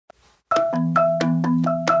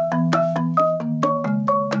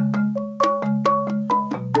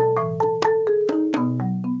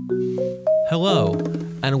Hello,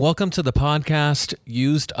 and welcome to the podcast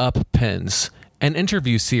Used Up Pens, an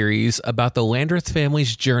interview series about the Landreth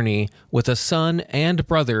family's journey with a son and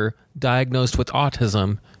brother diagnosed with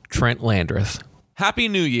autism, Trent Landreth. Happy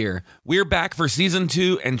New Year! We're back for Season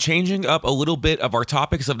 2 and changing up a little bit of our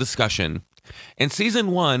topics of discussion. In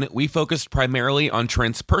Season 1, we focused primarily on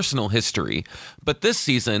Trent's personal history, but this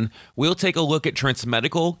season, we'll take a look at Trent's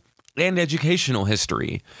medical and educational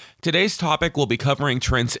history. Today's topic will be covering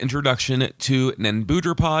Trent's introduction to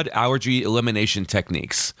Nenbuterol allergy elimination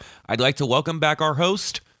techniques. I'd like to welcome back our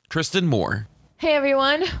host, Tristan Moore. Hey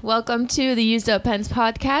everyone, welcome to the Used Up Pens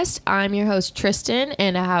podcast. I'm your host Tristan,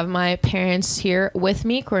 and I have my parents here with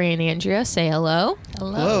me, Corey and Andrea. Say hello.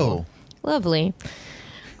 Hello. Lovely.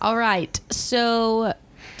 All right, so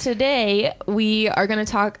today we are going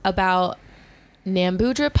to talk about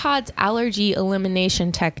Nenbuterol allergy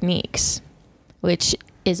elimination techniques, which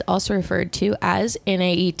is also referred to as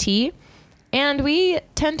NAET, and we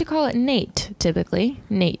tend to call it NAET, typically,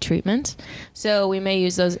 NAET treatments. So we may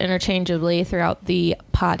use those interchangeably throughout the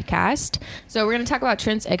podcast. So we're going to talk about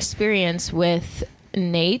Trent's experience with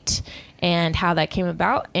NAET and how that came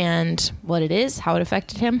about and what it is, how it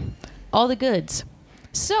affected him, all the goods.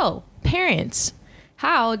 So, parents,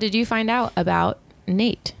 how did you find out about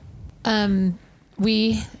NAET?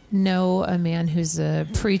 We know a man who's a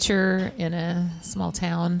preacher in a small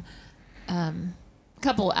town, a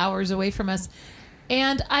couple hours away from us.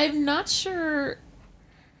 And I'm not sure.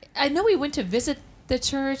 I know we went to visit the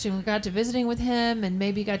church and we got to visiting with him and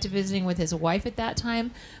maybe got to visiting with his wife at that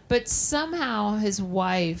time. But somehow his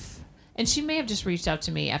wife, and she may have just reached out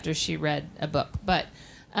to me after she read a book, but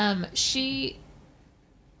she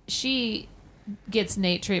gets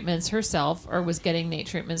NAET treatments herself, or was getting NAET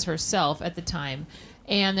treatments herself at the time.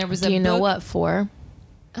 And there was Do you know what for?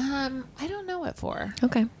 I don't know what for.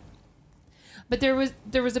 Okay. But there was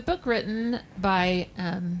a book written by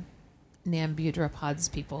Nenbuteropod's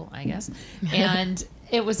people, I guess. And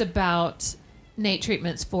it was about NAET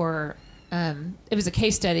treatments for it was a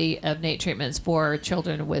case study of NAET treatments for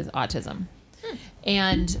children with autism.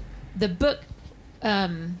 And the book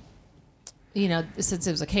since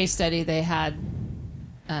it was a case study, they had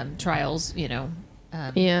trials,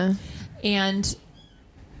 Yeah. And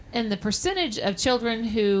the percentage of children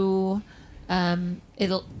who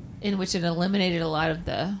in which it eliminated a lot of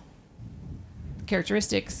the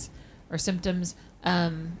characteristics or symptoms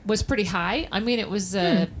was pretty high. I mean, it was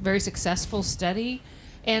a very successful study.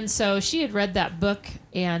 And so she had read that book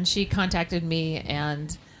and she contacted me,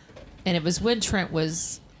 and it was when Trent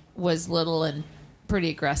was little and pretty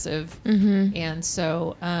aggressive. Mm-hmm. And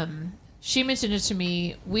so she mentioned it to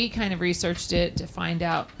me. We kind of researched it to find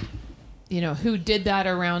out, who did that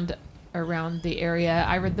around the area.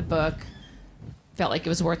 I read the book, felt like it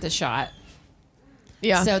was worth a shot.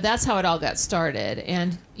 Yeah. So that's how it all got started.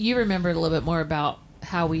 And you remembered a little bit more about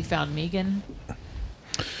how we found Megan.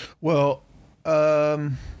 Well, I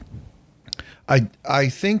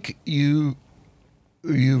think you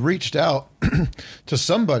reached out to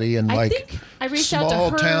somebody in I think I reached out to small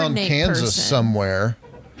her town NAET Kansas person. somewhere.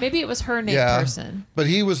 Maybe it was her NAET person. But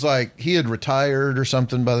he was he had retired or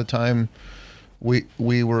something by the time we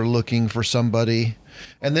were looking for somebody.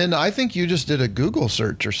 And then I think you just did a Google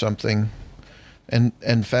search or something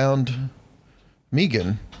and found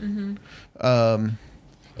Megan. Mm-hmm.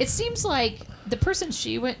 It seems like the person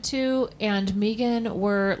she went to and Megan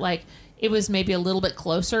were it was maybe a little bit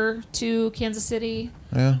closer to Kansas City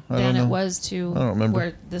than it was to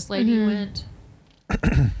where this lady went.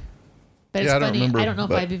 But it's funny. I don't know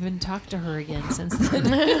if I've even talked to her again since then.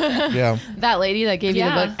 Yeah. That lady that gave you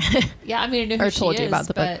the book. Yeah, I mean, I knew who or she told is, you about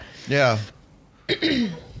the book. Yeah.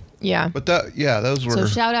 Yeah. But those were. So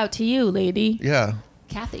shout out to you, lady. Yeah.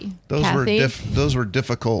 Kathy. Those were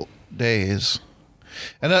difficult days.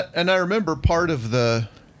 And I remember part of the,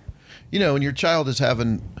 when your child is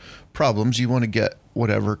having problems, you want to get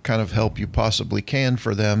whatever kind of help you possibly can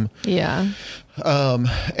for them. Yeah.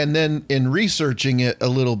 And then in researching it a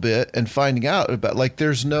little bit and finding out about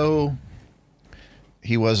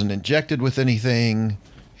he wasn't injected with anything.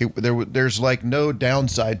 There's no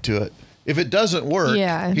downside to it. If it doesn't work,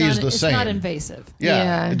 he's the same. It's not invasive.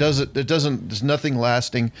 Yeah. It doesn't, there's nothing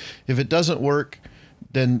lasting. If it doesn't work,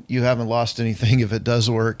 then you haven't lost anything. If it does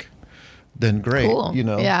work, then great. Cool.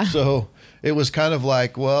 Yeah. So it was kind of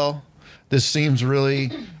well, this seems really,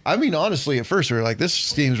 honestly, at first we were this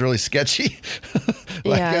seems really sketchy.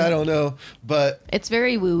 I don't know, but it's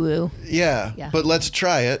very woo woo. Yeah. But let's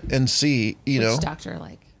try it and see, Which doctor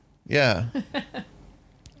Yeah.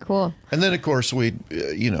 Cool. And then, of course, I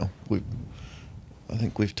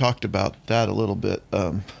think we've talked about that a little bit.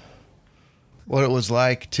 What it was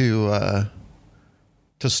like to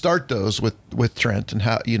start those with Trent, and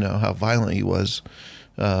how violent he was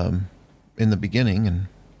in the beginning, and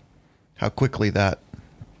how quickly that,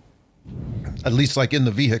 at least like in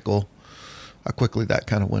the vehicle, how quickly that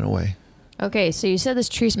kind of went away. Okay, so you said this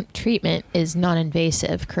treatment is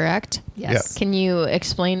non-invasive, correct? Yes. Can you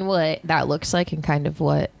explain what that looks like and kind of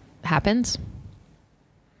what happens?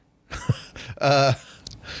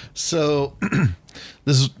 So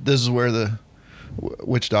this is where the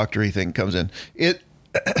witch doctor-y thing comes in. It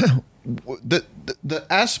the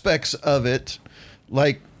aspects of it,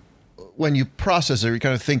 like when you process it, you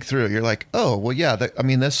kind of think through it. You're like, oh, well, yeah,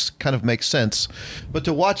 this kind of makes sense. But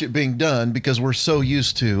to watch it being done, because we're so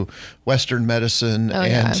used to Western medicine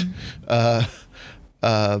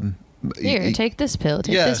Here, take this pill.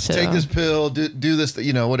 Take yes, this pill. take this pill. Do this.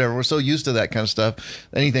 Whatever. We're so used to that kind of stuff.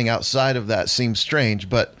 Anything outside of that seems strange.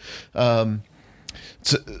 But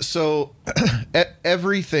so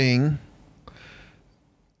everything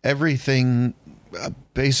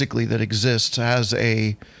basically that exists has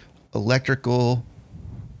a electrical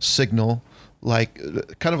signal,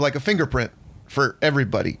 kind of like a fingerprint for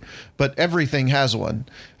everybody, but everything has one.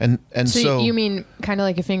 And so you mean kind of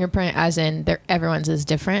like a fingerprint, as in everyone's is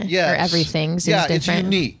different? Yes. Or everything's is different? It's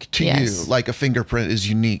unique to you, like a fingerprint is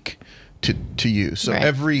unique to you. So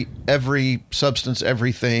right. every substance,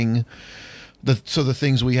 everything, the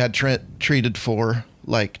things we had Trent treated for,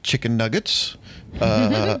 like chicken nuggets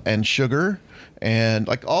and sugar, and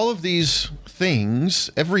like all of these things,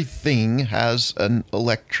 everything has an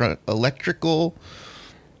electrical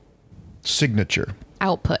signature.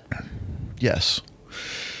 Output. Yes.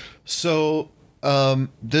 So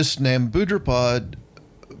this Nambudrapad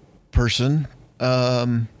person,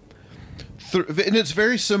 and it's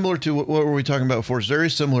very similar to what were we talking about before? It's very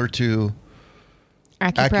similar to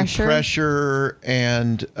acupressure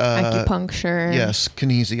and acupuncture. Yes,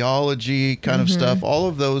 kinesiology kind of stuff. All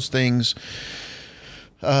of those things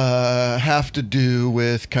have to do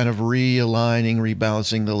with kind of realigning,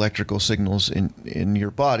 rebalancing the electrical signals in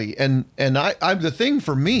your body. And I'm the thing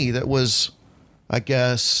for me that was, I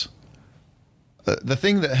guess, the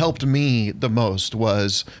thing that helped me the most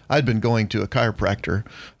was I'd been going to a chiropractor.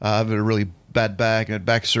 I've had a really bad back and had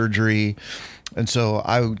back surgery. And so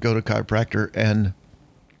I would go to a chiropractor, and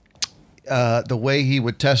the way he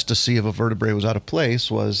would test to see if a vertebrae was out of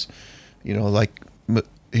place was, like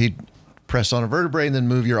he'd press on a vertebrae and then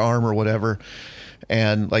move your arm or whatever,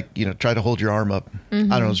 and try to hold your arm up. I don't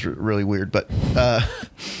know, it's really weird, but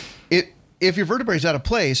if your vertebrae is out of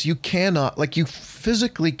place, you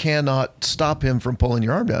physically cannot stop him from pulling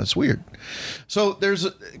your arm down. It's weird. So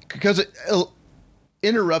because it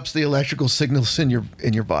interrupts the electrical signals in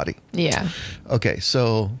your body. Yeah. Okay,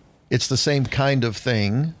 so it's the same kind of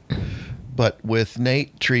thing, but with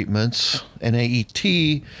NAET treatments and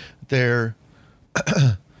NAET, they're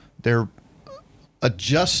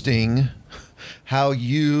adjusting how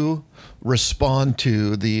you respond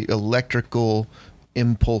to the electrical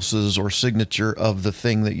impulses or signature of the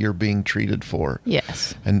thing that you're being treated for.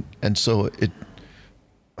 Yes. And so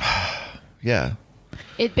yeah.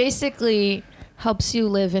 It basically helps you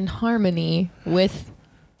live in harmony with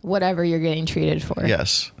whatever you're getting treated for.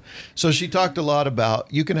 Yes. So she talked a lot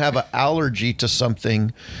about, you can have an allergy to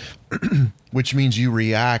something, which means you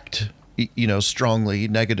react, strongly,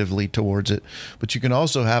 negatively towards it. But you can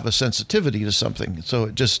also have a sensitivity to something. So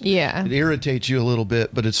it just, it irritates you a little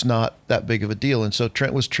bit, but it's not that big of a deal. And so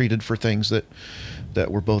Trent was treated for things that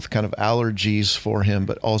were both kind of allergies for him,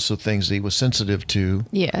 but also things that he was sensitive to.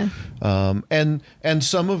 Yeah. And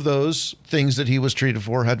some of those things that he was treated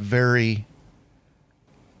for had very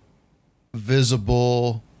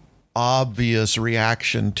visible, obvious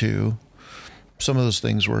reaction to. Some of those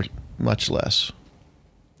things were much less.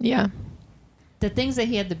 Yeah. The things that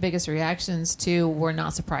he had the biggest reactions to were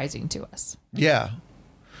not surprising to us. Yeah.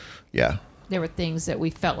 Yeah. There were things that we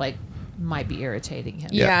felt like might be irritating him.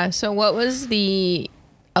 Yeah. So what was the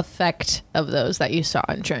effect of those that you saw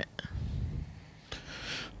in Trent?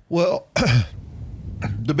 Well,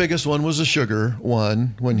 the biggest one was the sugar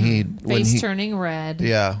one when he turning red.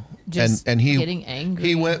 Yeah. Just and he getting angry.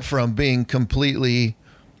 He went from being completely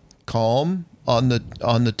calm on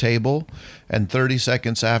the table, and 30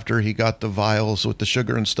 seconds after he got the vials with the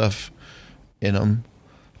sugar and stuff in them,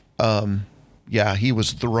 he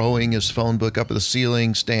was throwing his phone book up at the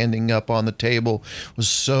ceiling, standing up on the table, was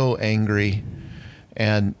so angry,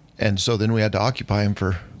 and so then we had to occupy him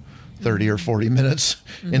for 30 or 40 minutes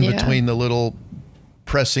in between the little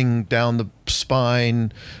pressing down the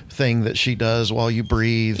spine thing that she does while you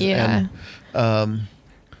breathe. Yeah. And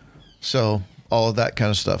so all of that kind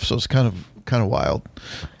of stuff. So it's kind of wild.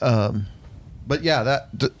 But yeah,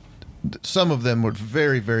 some of them were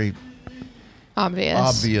very, very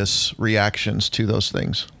obvious reactions to those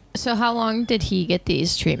things. So how long did he get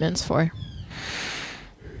these treatments for?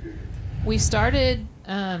 We started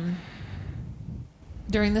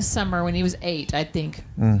during the summer when he was 8, I think.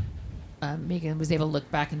 Megan was able to look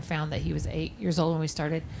back and found that he was 8 years old when we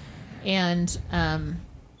started, and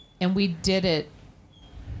we did it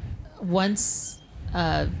once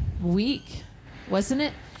a week, wasn't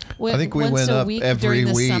it? I think we once went a up week every during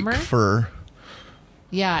the week summer. for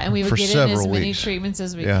and we would for get in as several many weeks. treatments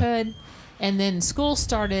as we Yeah. could, and then school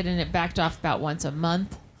started and it backed off about once a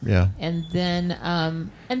month. Yeah. And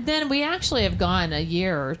then we actually have gone a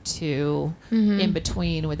year or two in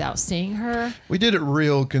between without seeing her. We did it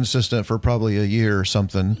real consistent for probably a year or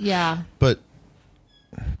something. Yeah. But,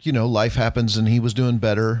 life happens and he was doing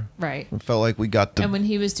better. Right. It felt like we got the And when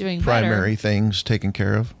he was doing primary better, things taken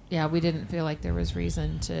care of. yeah, we didn't feel like there was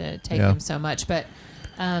reason to take Yeah. him so much. But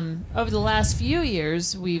over the last few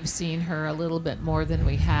years, we've seen her a little bit more than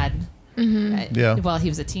we had. Yeah. While he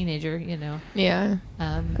was a teenager, Yeah.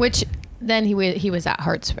 Which then he was at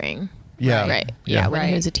Heart Spring. Yeah. Right. Yeah. Yeah. When he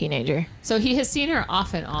Right. was a teenager. So he has seen her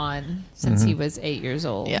off and on since he was 8 years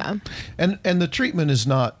old. Yeah. And the treatment is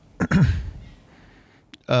not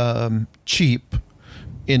cheap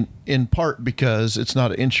in part because it's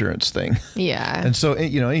not an insurance thing. Yeah. And so,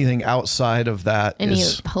 anything outside of that Any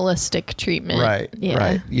is holistic treatment. right. Yeah.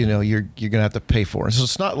 Right. You're going to have to pay for it. So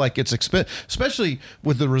it's not like it's expensive, especially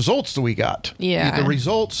with the results that we got. Yeah. The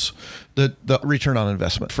results, the return on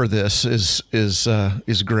investment for this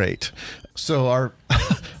is great. So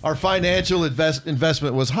our financial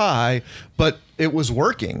investment was high, but it was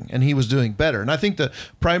working and he was doing better. And I think the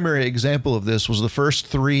primary example of this was the first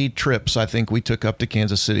 3 trips I think we took up to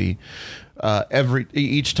Kansas City.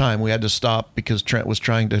 Each time we had to stop because Trent was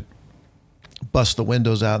trying to bust the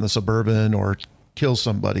windows out in the Suburban or kill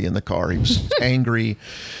somebody in the car. He was angry,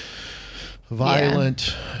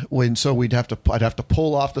 violent. I'd have to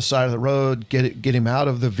pull off the side of the road, get him out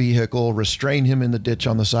of the vehicle, restrain him in the ditch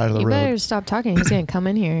on the side of the You road. better stop talking. He's going to come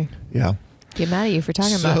in here. Yeah. Get mad at you for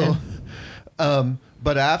talking about him.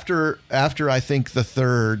 But after I think the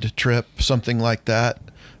 3rd trip, something like that,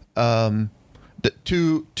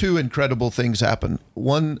 two incredible things happened.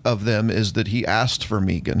 One of them is that he asked for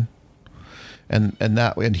Megan,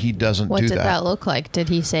 and he doesn't What do did that. that look like? Did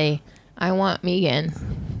he say, "I want Megan"?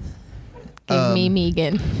 Give me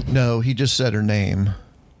Megan. No, he just said her name.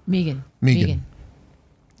 Megan.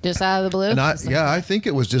 Just out of the blue. And I think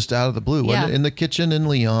it was just out of the blue. Yeah. In the kitchen in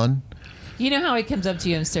Leon. You know how he comes up to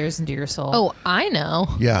you and stares into your soul? Oh, I know.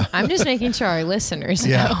 Yeah. I'm just making sure our listeners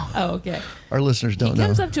Yeah. know. Oh, okay. Our listeners He don't know.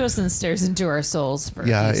 comes up to us and stares into our souls for a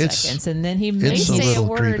few it's- seconds, and then he may it's a say a little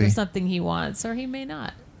word creepy. or something he wants, or he may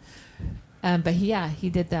not. But he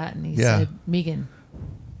did that, and he Yeah. said, "Megan,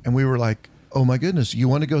 And we were like, oh my goodness, you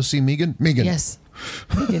want to go see Megan? Megan. yes,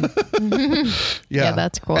 Megan." Yeah,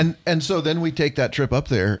 that's cool. And so then we take that trip up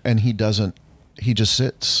there and he just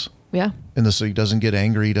sits. Yeah. So he doesn't get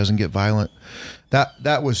angry, he doesn't get violent.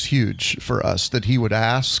 That was huge for us, that he would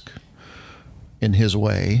ask in his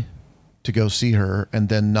way to go see her and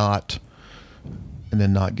then not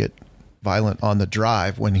get violent on the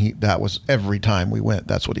drive that was every time we went,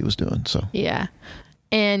 that's what he was doing. So Yeah.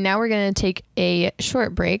 And now we're going to take a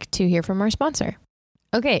short break to hear from our sponsor.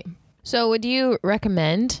 Okay. So would you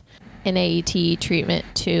recommend an AET treatment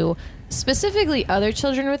to specifically other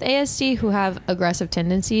children with ASD who have aggressive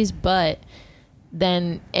tendencies, but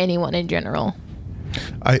then anyone in general?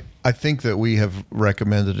 I think that we have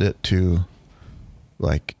recommended it to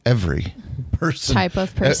like every person. Type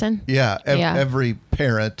of person? Yeah. Yeah. Every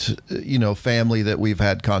parent, family that we've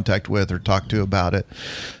had contact with or talked to about it.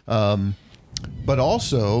 But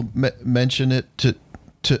also mention it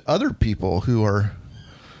to other people who are,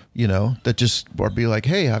 that just or be like,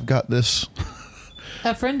 hey, I've got this.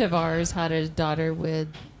 A friend of ours had a daughter with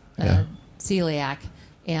Yeah. celiac,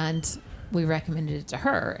 and we recommended it to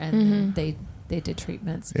her, and they did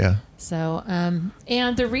treatments. Yeah. So,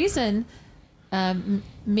 and the reason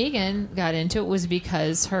Megan got into it was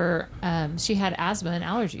because she had asthma and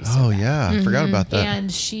allergies. so Oh bad. yeah. I forgot about that.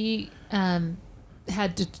 And she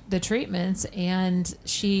had the treatments, and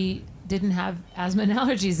she didn't have asthma and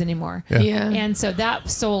allergies anymore. Yeah. Yeah. And so that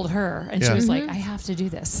sold her, and she Yeah. was like, I have to do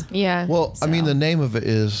this. Yeah. Well, I mean, So- the name of it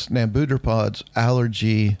is Nambudripod's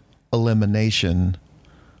Allergy Elimination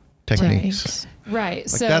Techniques. Thanks. Right. Like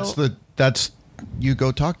so that's you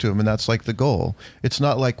go talk to him, and that's like the goal. It's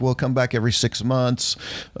not like we'll come back every 6 months,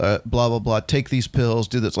 blah blah blah. Take these pills,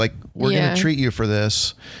 do this. Like we're going to treat you for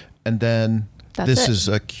this, and then this is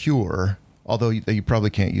a cure. Although you probably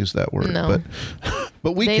can't use that word,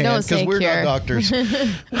 but we can because we're not doctors.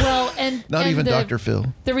 Well, and not even Dr. Phil.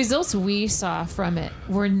 The results we saw from it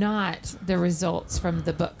were not the results from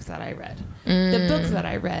the book that I read. The book that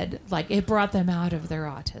I read, like it brought them out of their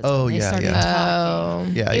autism. Oh, they started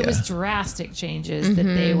talking. It was drastic changes that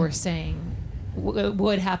they were saying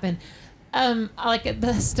would happen. Like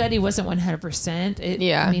the study wasn't 100%.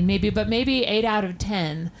 I mean, maybe 8 out of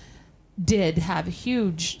 10 did have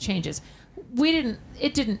huge changes.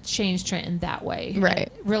 It didn't change Trent in that way,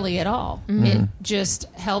 right? Really at all. It just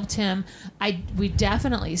helped him. We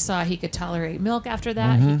definitely saw he could tolerate milk after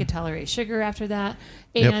that. He could tolerate sugar after that,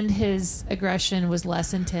 and his aggression was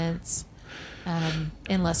less intense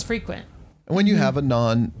and less frequent. When you have a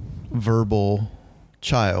non-verbal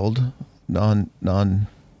child, child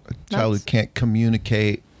who can't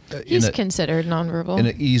communicate, he's considered nonverbal in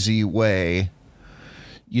an easy way.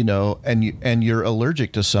 You know, and you're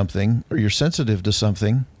allergic to something or you're sensitive to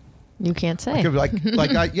something. You can't say.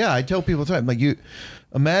 I tell people all the time, like you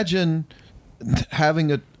imagine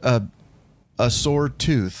having a sore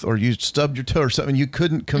tooth or you stubbed your toe or something, you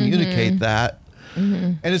couldn't communicate that.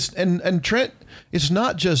 And Trent, it's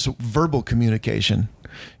not just verbal communication.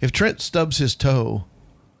 If Trent stubs his toe,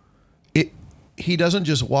 he doesn't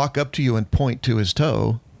just walk up to you and point to his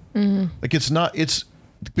toe. Like it's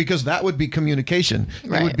because that would be communication.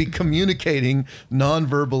 Right. He would be communicating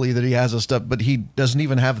non-verbally that he has a stub, but he doesn't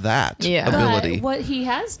even have that ability. But what he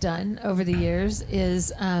has done over the years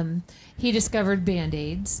is he discovered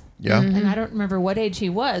Band-Aids. Yeah. And I don't remember what age he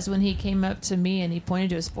was when he came up to me and he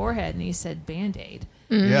pointed to his forehead and he said Band-Aid.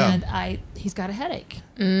 Yeah. And he's got a headache.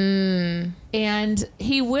 And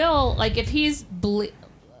he will, like if he's this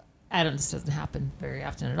doesn't happen very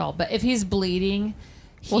often at all, but if he's bleeding,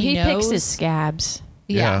 he knows, picks his scabs.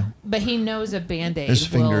 Yeah, but he knows a Band-Aid his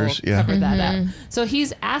fingers, will cover that up. So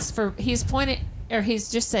he's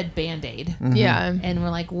just said Band-Aid. Yeah. And we're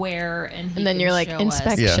like, where? And then you're like,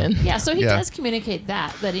 inspection. Yeah, so he does communicate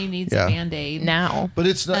that he needs a Band-Aid. Now. But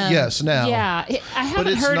it's not, now. Yeah, I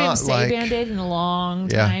haven't heard him say Band-Aid in a long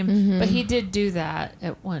time, but he did do that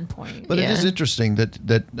at one point. But it is interesting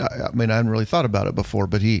that I mean, I hadn't really thought about it before,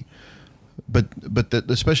 but that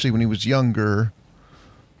especially when he was younger,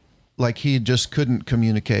 like he just couldn't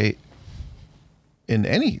communicate in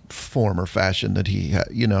any form or fashion that he had,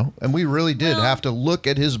 and we really did have to look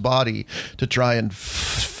at his body to try and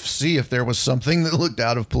see if there was something that looked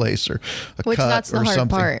out of place or a cut or something. That's the hard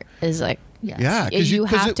part is like, because you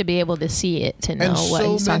have to be able to see it to know what he's talking about.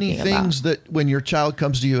 And so many things that when your child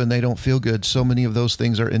comes to you and they don't feel good, so many of those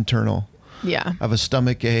things are internal. Yeah. I have a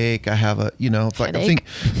stomach ache. I have I think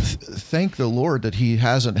thank the Lord that he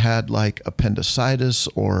hasn't had like appendicitis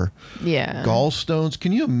or gallstones.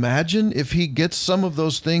 Can you imagine if he gets some of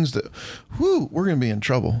those things we're going to be in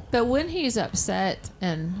trouble. But when he's upset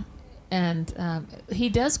and he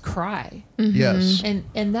does cry. Yes.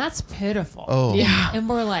 And that's pitiful. Oh. Yeah. And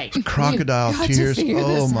we're like, crocodile tears.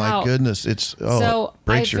 Oh my goodness. It's it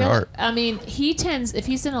breaks your heart. I mean, if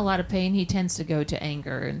he's in a lot of pain, he tends to go to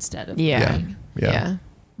anger instead of pain. Yeah.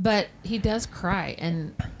 But he does cry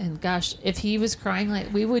and gosh, if he was crying,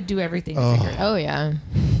 like we would do everything to figure it out. Oh yeah.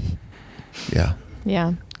 Yeah.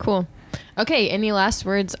 Yeah. Cool. Okay, any last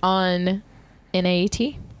words on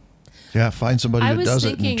NAET? Yeah, find somebody that does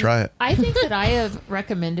it and try it. I think that I have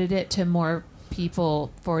recommended it to more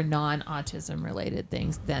people for non-autism related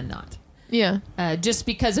things than not. Yeah. Just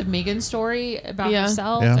because of Megan's story about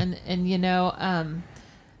herself and and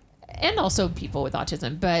also people with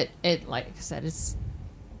autism. But it, like I said,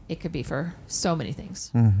 it could be for so many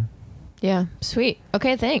things. Mm-hmm. Yeah. Sweet.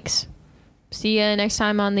 Okay. Thanks. See you next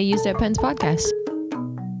time on the Used Up Pens podcast.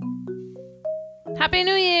 Happy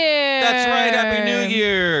New Year! That's right, Happy New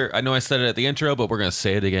Year! I know I said it at the intro, but we're going to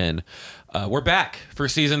say it again. We're back for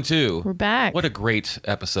season 2. We're back. What a great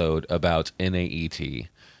episode about NAET.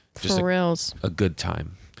 Just for reals. A good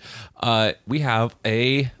time. We have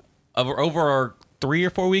over our 3 or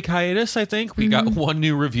 4 week hiatus, I think. We got one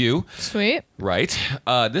new review. Sweet. Right.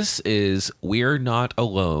 This is We're Not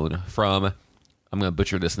Alone from, I'm going to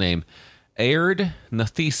butcher this name, Aird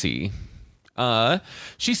Nathisi.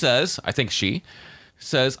 She says,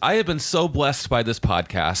 I have been so blessed by this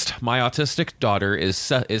podcast. My autistic daughter is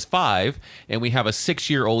 5, and we have a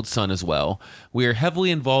 6-year-old son as well. We are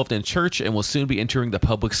heavily involved in church and will soon be entering the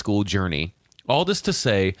public school journey. All this to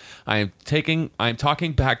say, I'm talking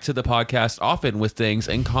back to the podcast often with things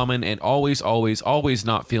in common and always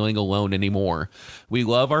not feeling alone anymore. We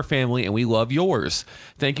love our family and we love yours.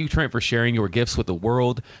 Thank you, Trent, for sharing your gifts with the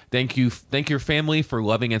world. Thank your family for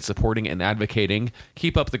loving and supporting and advocating.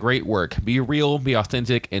 Keep up the great work. Be real, be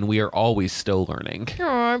authentic, and we are always still learning.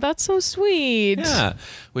 Oh, that's so sweet. Yeah.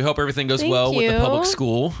 We hope everything goes Thank well with the you. public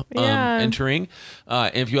school Yeah. entering.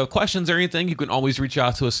 And if you have questions or anything, you can always reach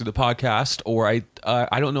out to us through the podcast, or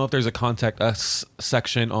I don't know if there's a contact us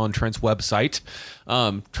section on Trent's website.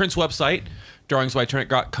 Trent's website,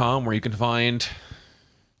 drawingsbytrent.com, where you can find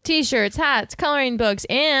T-shirts, hats, coloring books,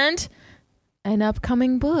 and an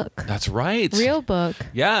upcoming book. That's right. Real book.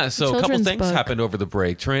 Yeah, so a couple Children's things book. happened over the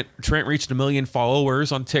break. Trent reached 1 million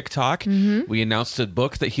followers on TikTok. Mm-hmm. We announced a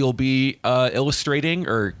book that he'll be illustrating,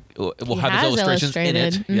 or will He have his has illustrations in it.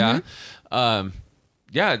 illustrated. Mm-hmm. Yeah.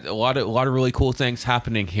 Yeah, a lot of really cool things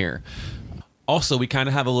happening here. Also, we kind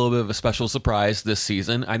of have a little bit of a special surprise this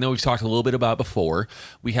season. I know we've talked a little bit about it before.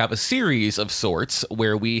 We have a series of sorts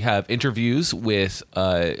where we have interviews with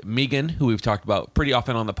Megan, who we've talked about pretty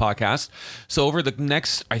often on the podcast. So over the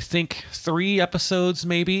next, I think, 3 episodes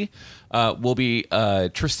maybe, will be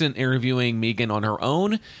Tristan interviewing Megan on her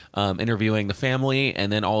own, interviewing the family,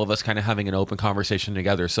 and then all of us kind of having an open conversation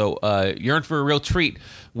together. So you're in for a real treat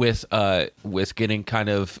with getting kind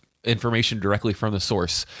of information directly from the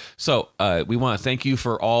source. So we want to thank you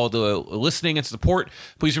for all the listening and support.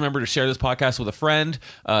 Please remember to share this podcast with a friend,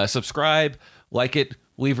 subscribe, like it,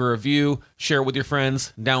 leave a review, share it with your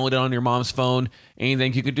friends, download it on your mom's phone,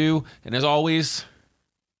 anything you could do. And as always,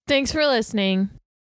 Thanks for listening.